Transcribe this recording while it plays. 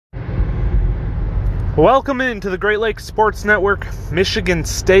Welcome into the Great Lakes Sports Network Michigan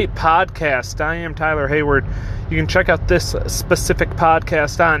State podcast. I am Tyler Hayward. You can check out this specific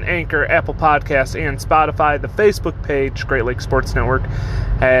podcast on Anchor, Apple Podcasts, and Spotify. The Facebook page, Great Lakes Sports Network,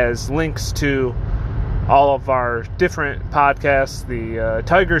 has links to all of our different podcasts. The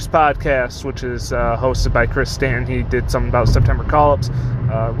Tigers podcast, which is hosted by Chris Stanton. He did something about September call-ups.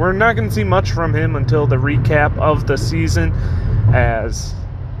 We're not going to see much from him until the recap of the season, as...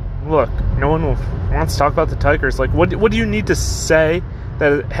 Look, no one wants to talk about the Tigers. Like, what do you need to say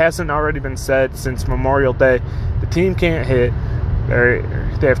that it hasn't already been said since Memorial Day? The team can't hit.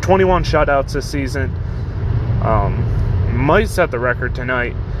 They have 21 shutouts this season. Might set the record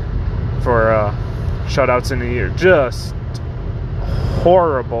tonight for shutouts in a year. Just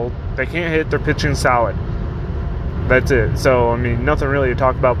horrible. They can't hit. They're pitching solid. That's it. So, I mean, nothing really to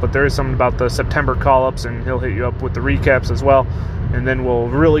talk about, but there is something about the September call-ups, and he'll hit you up with the recaps as well. And then we'll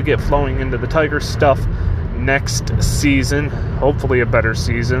really get flowing into the Tigers stuff next season. Hopefully a better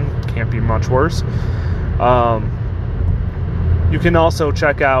season. Can't be much worse. You can also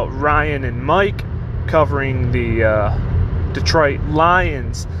check out Ryan and Mike covering the Detroit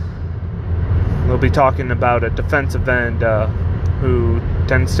Lions. They'll be talking about a defensive end who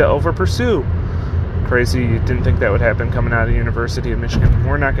tends to over-pursue. Crazy, you didn't think that would happen coming out of the University of Michigan.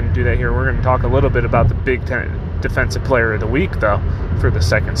 We're not going to do that here. We're going to talk a little bit about the Big Ten Defensive Player of the Week, though, for the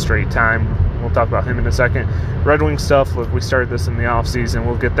second straight time. We'll talk about him in a second. Red Wing stuff, look, we started this in the offseason.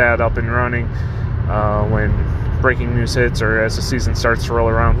 We'll get that up and running when breaking news hits or as the season starts to roll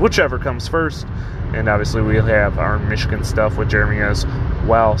around, whichever comes first. And obviously we'll have our Michigan stuff with Jeremy as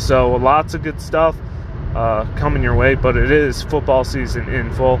well. So lots of good stuff coming your way, but it is football season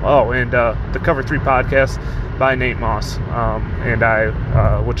in full. Oh, and the Cover 3 podcast by Nate Moss, and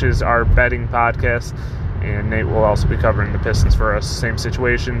I, which is our betting podcast, and Nate will also be covering the Pistons for us. Same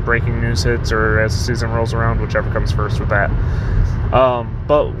situation, breaking news hits, or as the season rolls around, whichever comes first with that.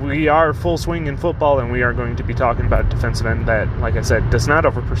 But we are full swing in football, and we are going to be talking about a defensive end that, like I said, does not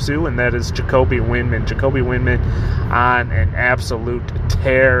over-pursue, and that is Jacoby Windman. Jacoby Windman on an absolute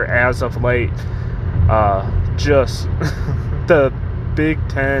tear as of late. Just the Big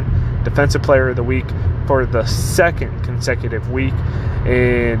Ten Defensive Player of the Week for the second consecutive week,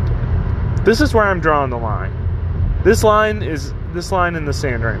 and this is where I'm drawing the line. This line in the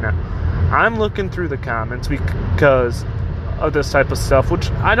sand right now. I'm looking through the comments because of this type of stuff,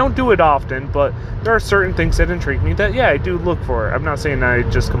 which I don't do it often, but there are certain things that intrigue me that, yeah, I do look for it. I'm not saying I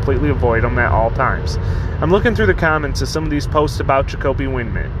just completely avoid them at all times. I'm looking through the comments of some of these posts about Jacoby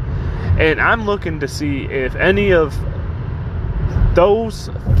Windman, and I'm looking to see if any of those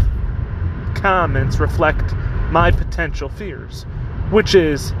comments reflect my potential fears, which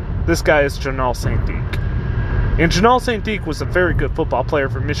is this guy is Janelle St-Deke. And Janelle St-Deke was a very good football player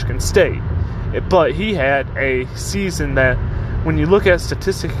for Michigan State, but he had a season that, when you look at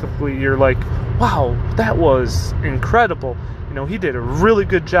statistically, you're like, wow, that was incredible. You know, he did a really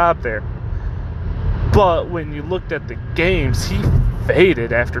good job there. But when you looked at the games, he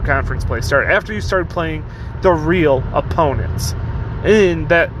faded after conference play started, after you started playing the real opponents. And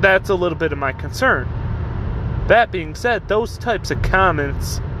that's a little bit of my concern. That being said, those types of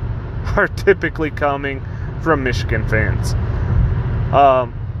comments are typically coming from Michigan fans.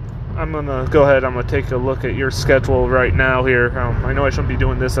 I'm going to go ahead. I'm going to take a look at your schedule right now here. I know I shouldn't be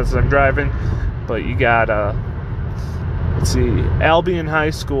doing this as I'm driving, but you got, let's see, Albion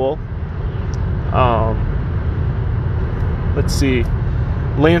High School. Let's see,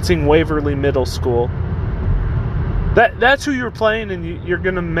 Lansing Waverly Middle School. That's who you're playing, and you're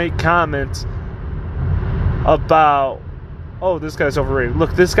going to make comments about, oh, this guy's overrated.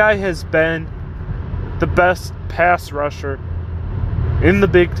 Look, this guy has been the best pass rusher in the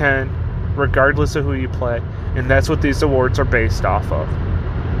Big Ten, regardless of who you play, and that's what these awards are based off of.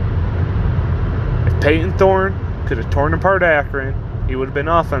 If Peyton Thorne could have torn apart Akron, he would have been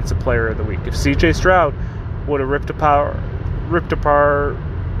Offensive Player of the Week. If C.J. Stroud would have ripped apart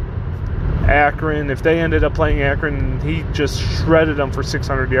Akron, if they ended up playing Akron and he just shredded them for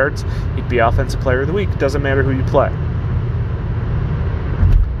 600 yards, he'd be Offensive Player of the Week. It doesn't matter who you play.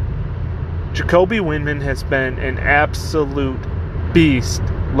 Jacoby Windman has been an absolute beast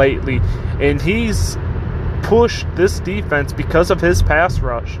lately, and he's pushed this defense because of his pass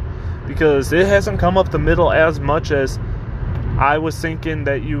rush, because it hasn't come up the middle as much as I was thinking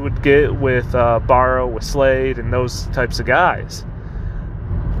that you would get with Barrow, with Slade, and those types of guys.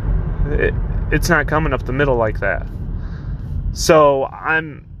 It's not coming up the middle like that. So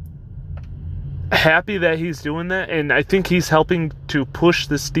I'm happy that he's doing that, and I think he's helping to push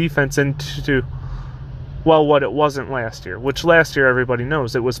this defense into, well, what it wasn't last year, which last year everybody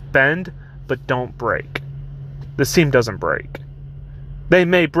knows. It was bend, but don't break. This team doesn't break. They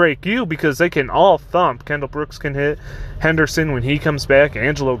may break you because they can all thump. Kendall Brooks can hit. Henderson, when he comes back.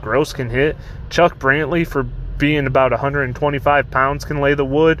 Angelo Gross can hit. Chuck Brantley, for being about 125 pounds, can lay the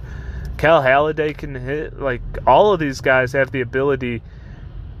wood. Cal Halliday can hit. Like, all of these guys have the ability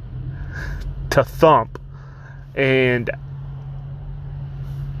to thump. And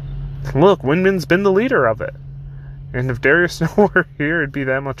look, Winman's been the leader of it. And if Darius Snow were here, it'd be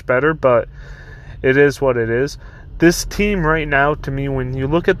that much better. But it is what it is. This team right now, to me, when you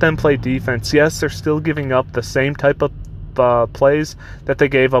look at them play defense, yes, they're still giving up the same type of plays that they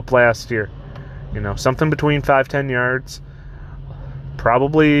gave up last year. You know, something between 5-10 yards,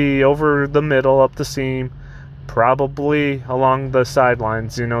 probably over the middle, up the seam, probably along the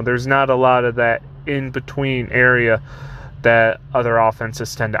sidelines. You know, there's not a lot of that in-between area that other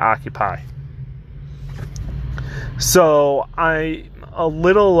offenses tend to occupy. So I'm a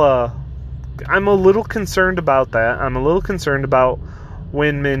little concerned about that. I'm a little concerned about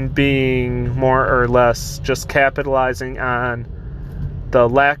Winman being more or less just capitalizing on the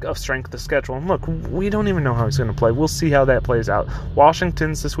lack of strength of schedule. And look, we don't even know how he's going to play. We'll see how that plays out.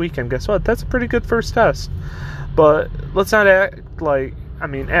 Washington's this weekend. Guess what? That's a pretty good first test. But let's not act like, I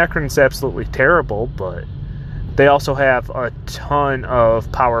mean, Akron's absolutely terrible, but they also have a ton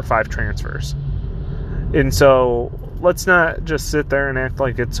of Power 5 transfers. And so let's not just sit there and act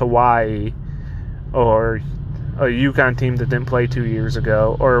like it's Hawaii or a UConn team that didn't play 2 years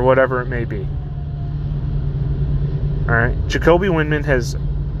ago, or whatever it may be. Alright, Jacoby Winman has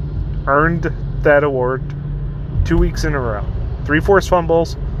earned that award 2 weeks in a row. 3 forced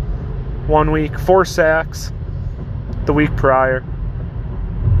fumbles 1 week, 4 sacks the week prior.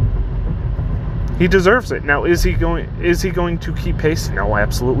 He deserves it. Now, is he going to keep pace? No,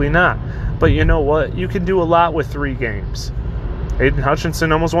 absolutely not. But you know what? You can do a lot with 3 games. Aiden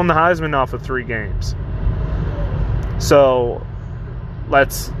Hutchinson almost won the Heisman off of 3 games. So, I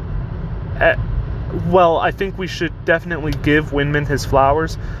think we should definitely give Winman his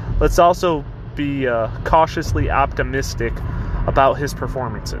flowers. Let's also be cautiously optimistic about his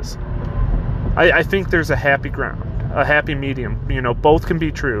performances. I think there's a happy ground, a happy medium. You know, both can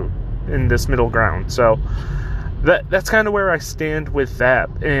be true in this middle ground. So that's kind of where I stand with that.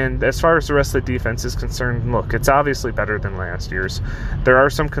 And as far as the rest of the defense is concerned, look, it's obviously better than last year's. There are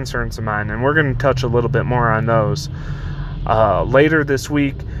some concerns of mine, and we're going to touch a little bit more on those later this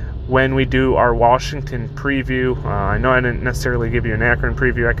week when we do our Washington preview. I know I didn't necessarily give you an Akron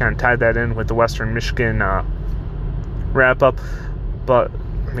preview. I kind of tied that in with the Western Michigan wrap-up. But,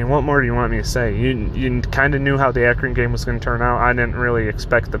 I mean, what more do you want me to say? You kind of knew how the Akron game was going to turn out. I didn't really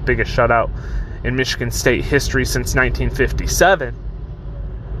expect the biggest shutout in Michigan State history since 1957.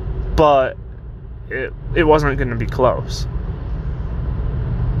 But it wasn't going to be close.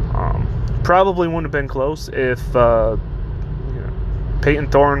 Probably wouldn't have been close if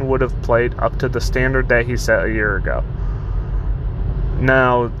Peyton Thorne would have played up to the standard that he set a year ago.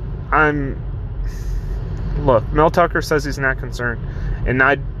 Now, Mel Tucker says he's not concerned, and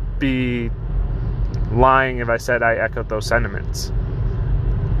I'd be lying if I said I echoed those sentiments.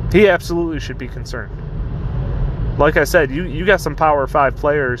 He absolutely should be concerned. Like I said, you got some Power 5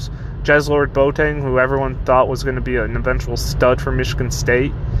 players. Jeslord Boateng, who everyone thought was going to be an eventual stud for Michigan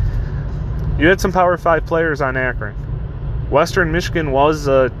State. You had some Power 5 players on Akron. Western Michigan was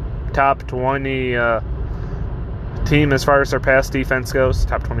a top 20 team as far as their pass defense goes.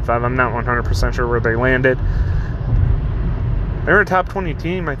 Top 25, I'm not 100% sure where they landed. They were a top 20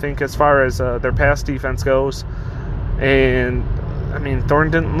 team, I think, as far as their pass defense goes. And, I mean,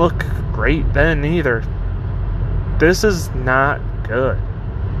 Thorne didn't look great then either. This is not good.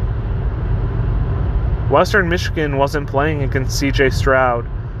 Western Michigan wasn't playing against C.J. Stroud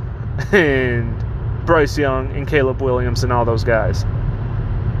and Bryce Young and Caleb Williams and all those guys.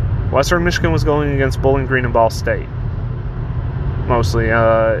 Western Michigan was going against Bowling Green and Ball State. Mostly.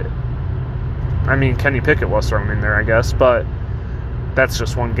 Kenny Pickett was thrown in there, I guess, but that's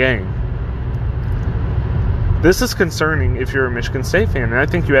just one game. This is concerning if you're a Michigan State fan, and I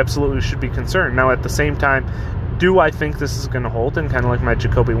think you absolutely should be concerned. Now, at the same time, do I think this is going to hold? And kind of like my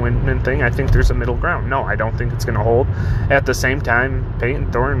Jacoby Winman thing, I think there's a middle ground. No, I don't think it's going to hold. At the same time,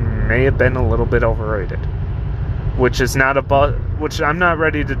 Peyton Thorne may have been a little bit overrated, which I'm not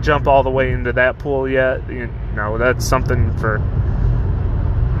ready to jump all the way into that pool yet. That's something for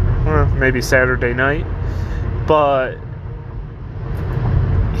maybe Saturday night. But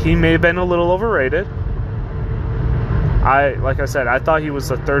he may have been a little overrated. Like I said, I thought he was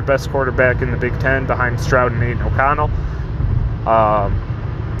the 3rd best quarterback in the Big Ten behind Stroud and Aiden O'Connell.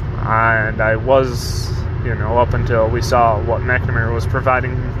 And I was up until we saw what McNamara was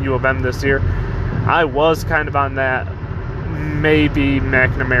providing U of M this year. I was kind of on that maybe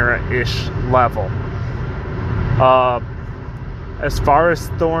McNamara-ish level. As far as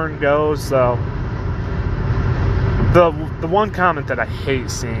Thorne goes, though, the one comment that I hate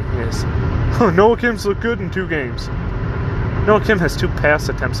seeing is, Noah Kim's looked good in 2 games. Noah Kim has 2 pass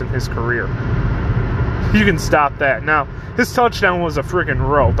attempts in his career. You can stop that. Now, his touchdown was a freaking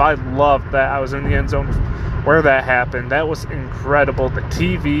rope. I loved that. I was in the end zone where that happened. That was incredible.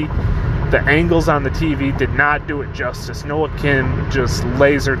 The angles on the TV did not do it justice. Noah Kim just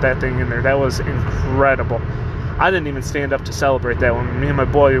lasered that thing in there. That was incredible. I didn't even stand up to celebrate that one. Me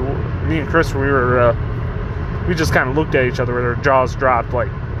and Chris, we just kind of looked at each other with our jaws dropped. Like,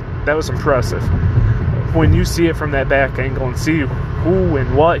 that was impressive. When you see it from that back angle and see who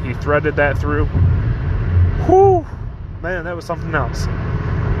and what he threaded that through, whoo, man, that was something else.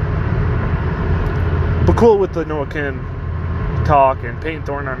 But cool with the Noah Kim talk and Peyton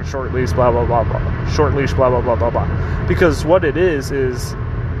Thorne on a short leash, blah, blah, blah, blah. Short leash, blah, blah, blah, blah, blah. Because what it is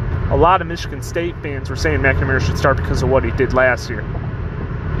a lot of Michigan State fans were saying McNamara should start because of what he did last year.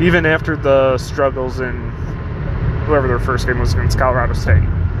 Even after the struggles in whoever their first game was against Colorado State.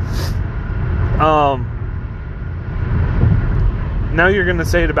 Now you're going to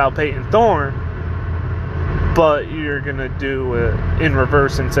say it about Peyton Thorne, but you're going to do it in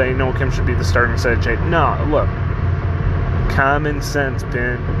reverse and say Noah Kim should be the starter instead of Jade. No, look. Common sense,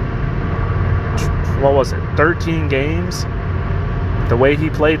 Ben. What was it? 13 games? The way he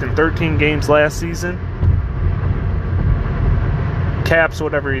played in 13 games last season caps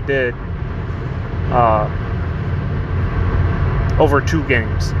whatever he did over 2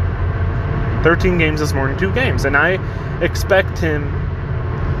 games. 13 games is more than 2 games, and I expect him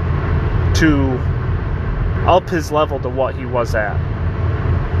to up his level to what he was at.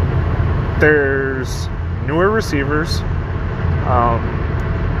 There's newer receivers.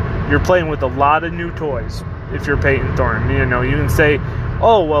 You're playing with a lot of new toys if you're Peyton Thorne. You can say,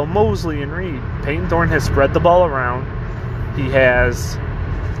 oh, well, Mosley and Reed. Peyton Thorne has spread the ball around. He has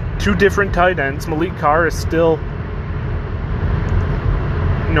 2 different tight ends. Malik Carr is still,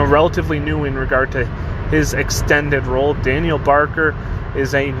 relatively new in regard to his extended role. Daniel Barker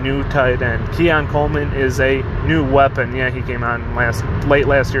is a new tight end. Keon Coleman is a new weapon. Yeah, he came on late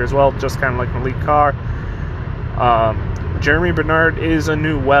last year as well, just kind of like Malik Carr. Jeremy Bernard is a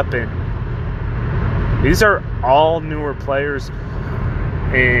new weapon. These are all newer players,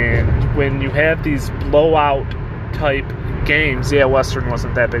 and when you have these blowout type games, yeah, Western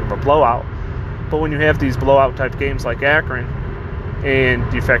wasn't that big of a blowout, but when you have these blowout type games like Akron,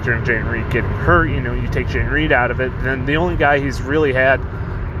 and you factor in Jayden Reed getting hurt, you take Jayden Reed out of it, then the only guy he's really had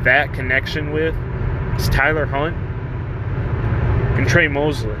that connection with is Tyler Hunt and Trey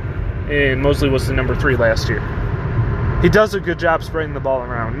Mosley, and Mosley was the number 3 last year. He does a good job spreading the ball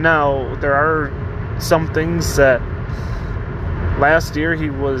around. Now, there are some things that last year he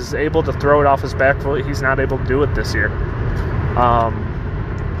was able to throw it off his back foot. He's not able to do it this year.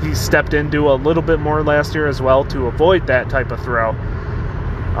 He stepped into a little bit more last year as well to avoid that type of throw.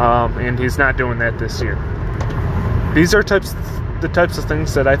 And he's not doing that this year. These are the types of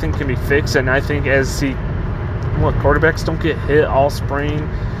things that I think can be fixed, and I think quarterbacks don't get hit all spring,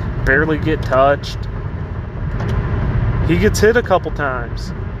 barely get touched. He gets hit a couple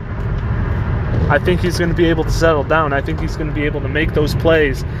times. I think he's going to be able to settle down. I think he's going to be able to make those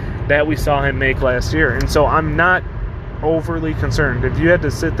plays that we saw him make last year. And so I'm not overly concerned. If you had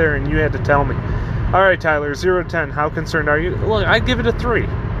to sit there and you had to tell me, all right, Tyler, 0 to 10, how concerned are you? Look, I'd give it a 3.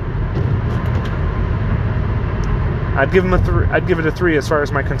 I'd give it a 3 as far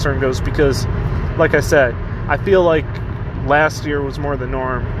as my concern goes, because, like I said, I feel like last year was more the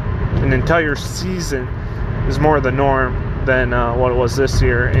norm. An entire season is more the norm than what it was this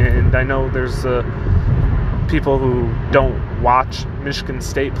year. And I know there's people who don't watch Michigan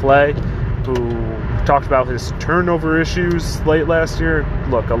State play who talked about his turnover issues late last year.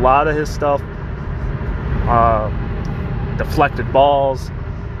 Look, a lot of his stuff, deflected balls.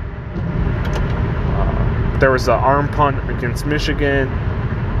 There was an arm punt against Michigan.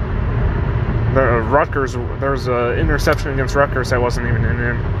 There was an interception against Rutgers that wasn't even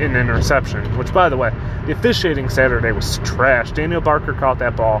an interception. Which, by the way, the officiating Saturday was trash. Daniel Barker caught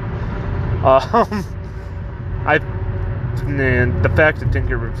that ball. And the fact it didn't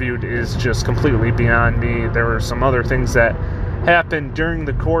get reviewed is just completely beyond me. There were some other things that happened during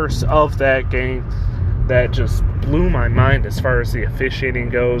the course of that game that just blew my mind as far as the officiating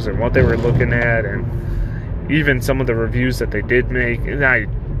goes and what they were looking at, and even some of the reviews that they did make. And I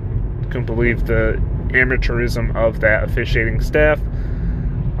couldn't believe the amateurism of that officiating staff.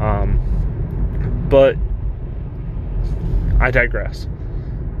 But I digress.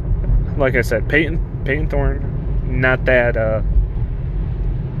 Like I said, Peyton Thorne, not that.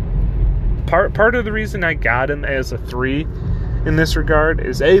 Part of the reason I got him as a 3 in this regard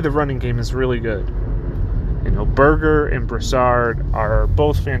is the running game is really good. Berger and Broussard are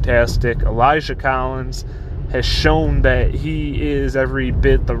both fantastic. Elijah Collins has shown that he is every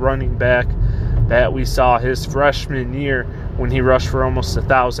bit the running back that we saw his freshman year when he rushed for almost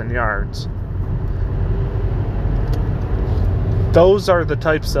 1,000 yards. Those are the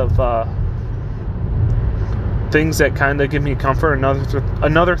types of things that kind of give me comfort.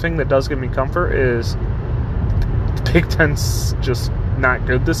 Another thing that does give me comfort is the Big Ten's just not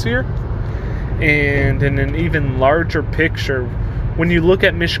good this year. And in an even larger picture, when you look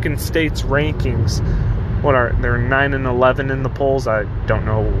at Michigan State's rankings, they're 9 and 11 in the polls. I don't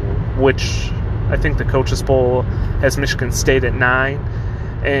know which. I think the coaches poll has Michigan State at 9.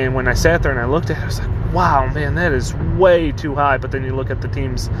 And when I sat there and I looked at it, I was like, wow, man, that is way too high. But then you look at the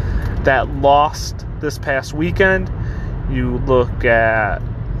teams that lost this past weekend. You look at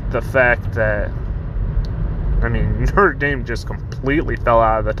the fact that, Notre Dame just completely fell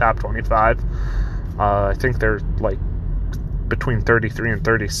out of the top 25. I think they're like between 33 and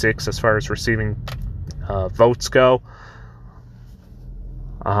 36 as far as receiving votes go.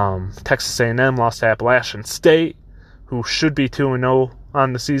 Texas A&M lost to Appalachian State, who should be 2-0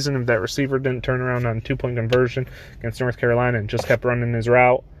 on the season if that receiver didn't turn around on a 2-point conversion against North Carolina and just kept running his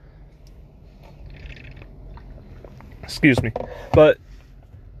route. Excuse me. But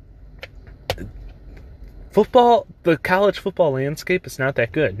the college football landscape is not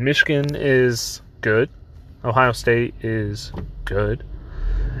that good. Michigan is good. Ohio State is good.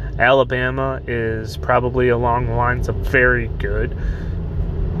 Alabama is probably along the lines of very good,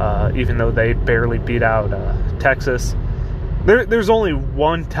 even though they barely beat out Texas. There's only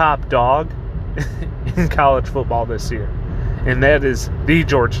one top dog in college football this year, and that is the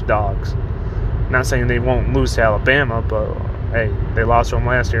Georgia Dogs. Not saying they won't lose to Alabama, but hey, they lost to them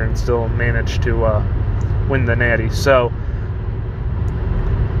last year and still managed to win the Natty. So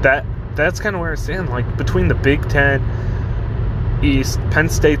that's kind of where I stand. Like between the Big Ten East, Penn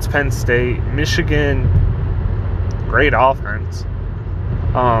State's Penn State, Michigan, great offense.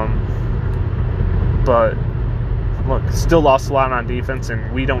 But look, still lost a lot on defense,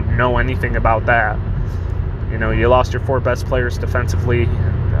 and we don't know anything about that. You lost your 4 best players defensively,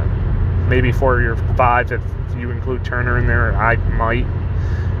 and maybe 4 of your 5 if you include Turner in there. I might,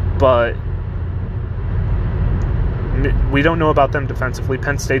 but we don't know about them defensively.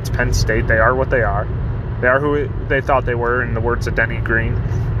 Penn State's Penn State. They are what they are. They are who they thought they were, in the words of Denny Green.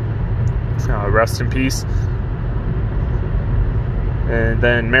 Rest in peace. And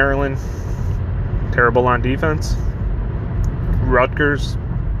then Maryland, terrible on defense. Rutgers,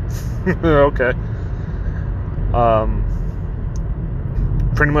 okay.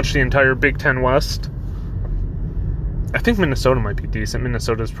 Pretty much the entire Big Ten West. I think Minnesota might be decent.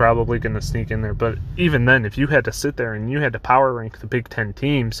 Minnesota's probably going to sneak in there. But even then, if you had to sit there and you had to power rank the Big Ten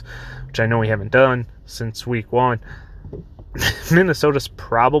teams, which I know we haven't done since week 1, Minnesota's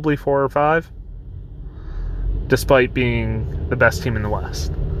probably 4 or 5, despite being the best team in the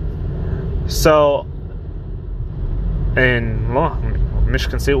West. So, and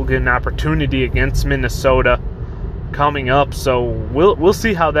Michigan State will get an opportunity against Minnesota coming up. So we'll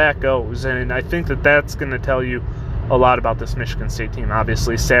see how that goes. And I think that's going to tell you a lot about this Michigan State team.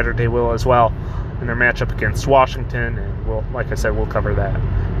 Obviously, Saturday will as well in their matchup against Washington, and like I said, we'll cover that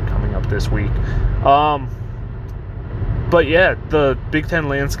coming up this week. But yeah, the Big Ten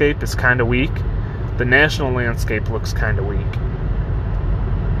landscape is kind of weak. The national landscape looks kind of weak.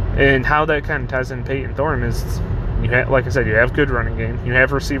 And how that kind of ties in Peyton Thorne is, like I said, you have good running game. You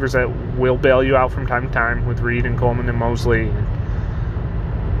have receivers that will bail you out from time to time with Reed and Coleman and Mosley and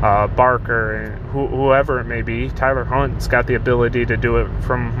Barker and whoever it may be. Tyler Hunt's got the ability to do it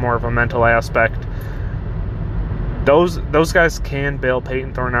from more of a mental aspect. Those guys can bail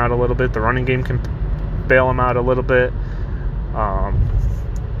Peyton Thorne out a little bit. The running game can bail him out a little bit.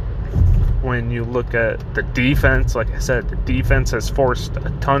 When you look at the defense, like I said, the defense has forced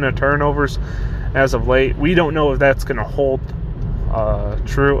a ton of turnovers as of late. We don't know if that's going to hold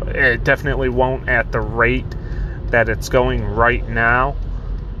true. It definitely won't at the rate that it's going right now.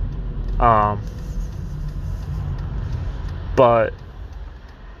 But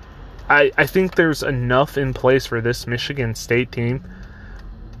I think there's enough in place for this Michigan State team.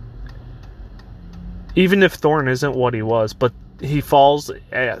 Even if Thorne isn't what he was, but he falls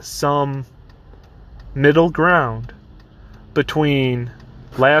at some middle ground between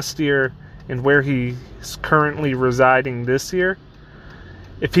last year and where he's currently residing this year.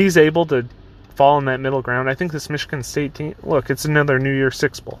 If he's able to fall in that middle ground. I think this Michigan State team, look, it's another New Year's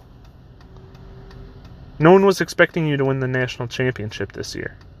Six Bowl. No one was expecting you to win the national championship this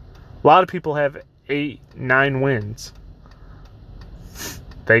year. A lot of people have 8, 9 wins.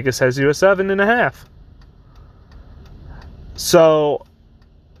 Vegas has you at 7.5. So,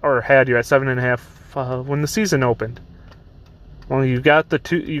 or had you at 7.5 when the season opened. Well, you got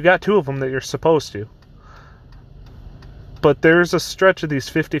two of them that you're supposed to. But there's a stretch of these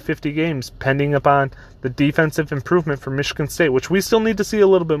 50-50 games pending upon the defensive improvement for Michigan State, which we still need to see a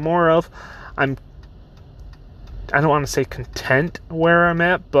little bit more of. I don't want to say content where I'm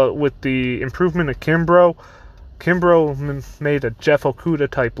at, but with the improvement of Kimbrough made a Jeff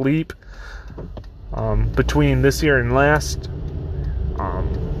Okudah type leap between this year and last.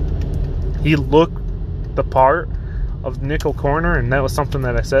 He looked the part of nickel corner, and that was something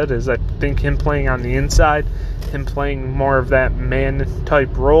that I said, is I think him playing on the inside, him playing more of that man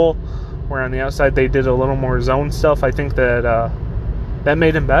type role, where on the outside they did a little more zone stuff. I think that that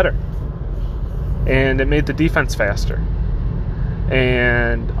made him better, and it made the defense faster.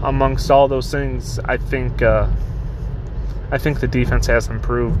 And amongst all those things, I think the defense has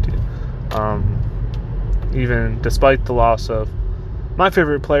improved, even despite the loss of my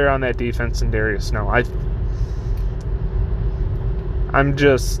favorite player on that defense, in Darius Snow.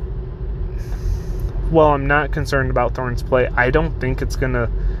 I'm not concerned about Thorne's play. I don't think it's going to,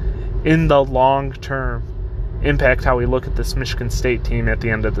 in the long term, impact how we look at this Michigan State team at the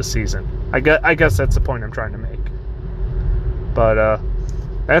end of the season. I guess that's the point I'm trying to make. But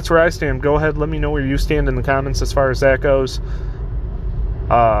that's where I stand. Go ahead, let me know where you stand in the comments as far as that goes.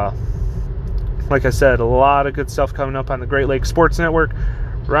 Like I said, a lot of good stuff coming up on the Great Lakes Sports Network.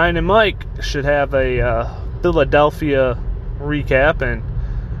 Ryan and Mike should have a Philadelphia recap, and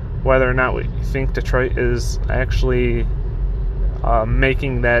whether or not we think Detroit is actually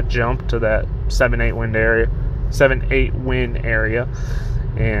making that jump to that 7-8 win area.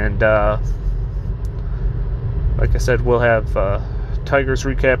 And like I said, we'll have Tigers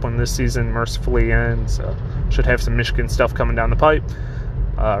recap when this season mercifully ends. Should have some Michigan stuff coming down the pipe.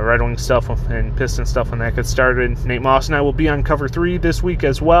 Red Wing stuff and Piston stuff when that gets started. Nate Moss and I will be on Cover 3 this week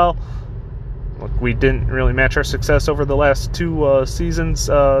as well. Look, we didn't really match our success over the last 2 seasons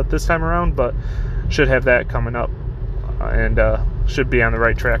this time around, but should have that coming up, and should be on the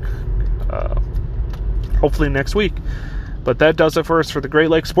right track hopefully next week. But that does it for us for the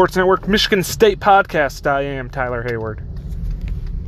Great Lakes Sports Network Michigan State podcast. I am Tyler Hayward.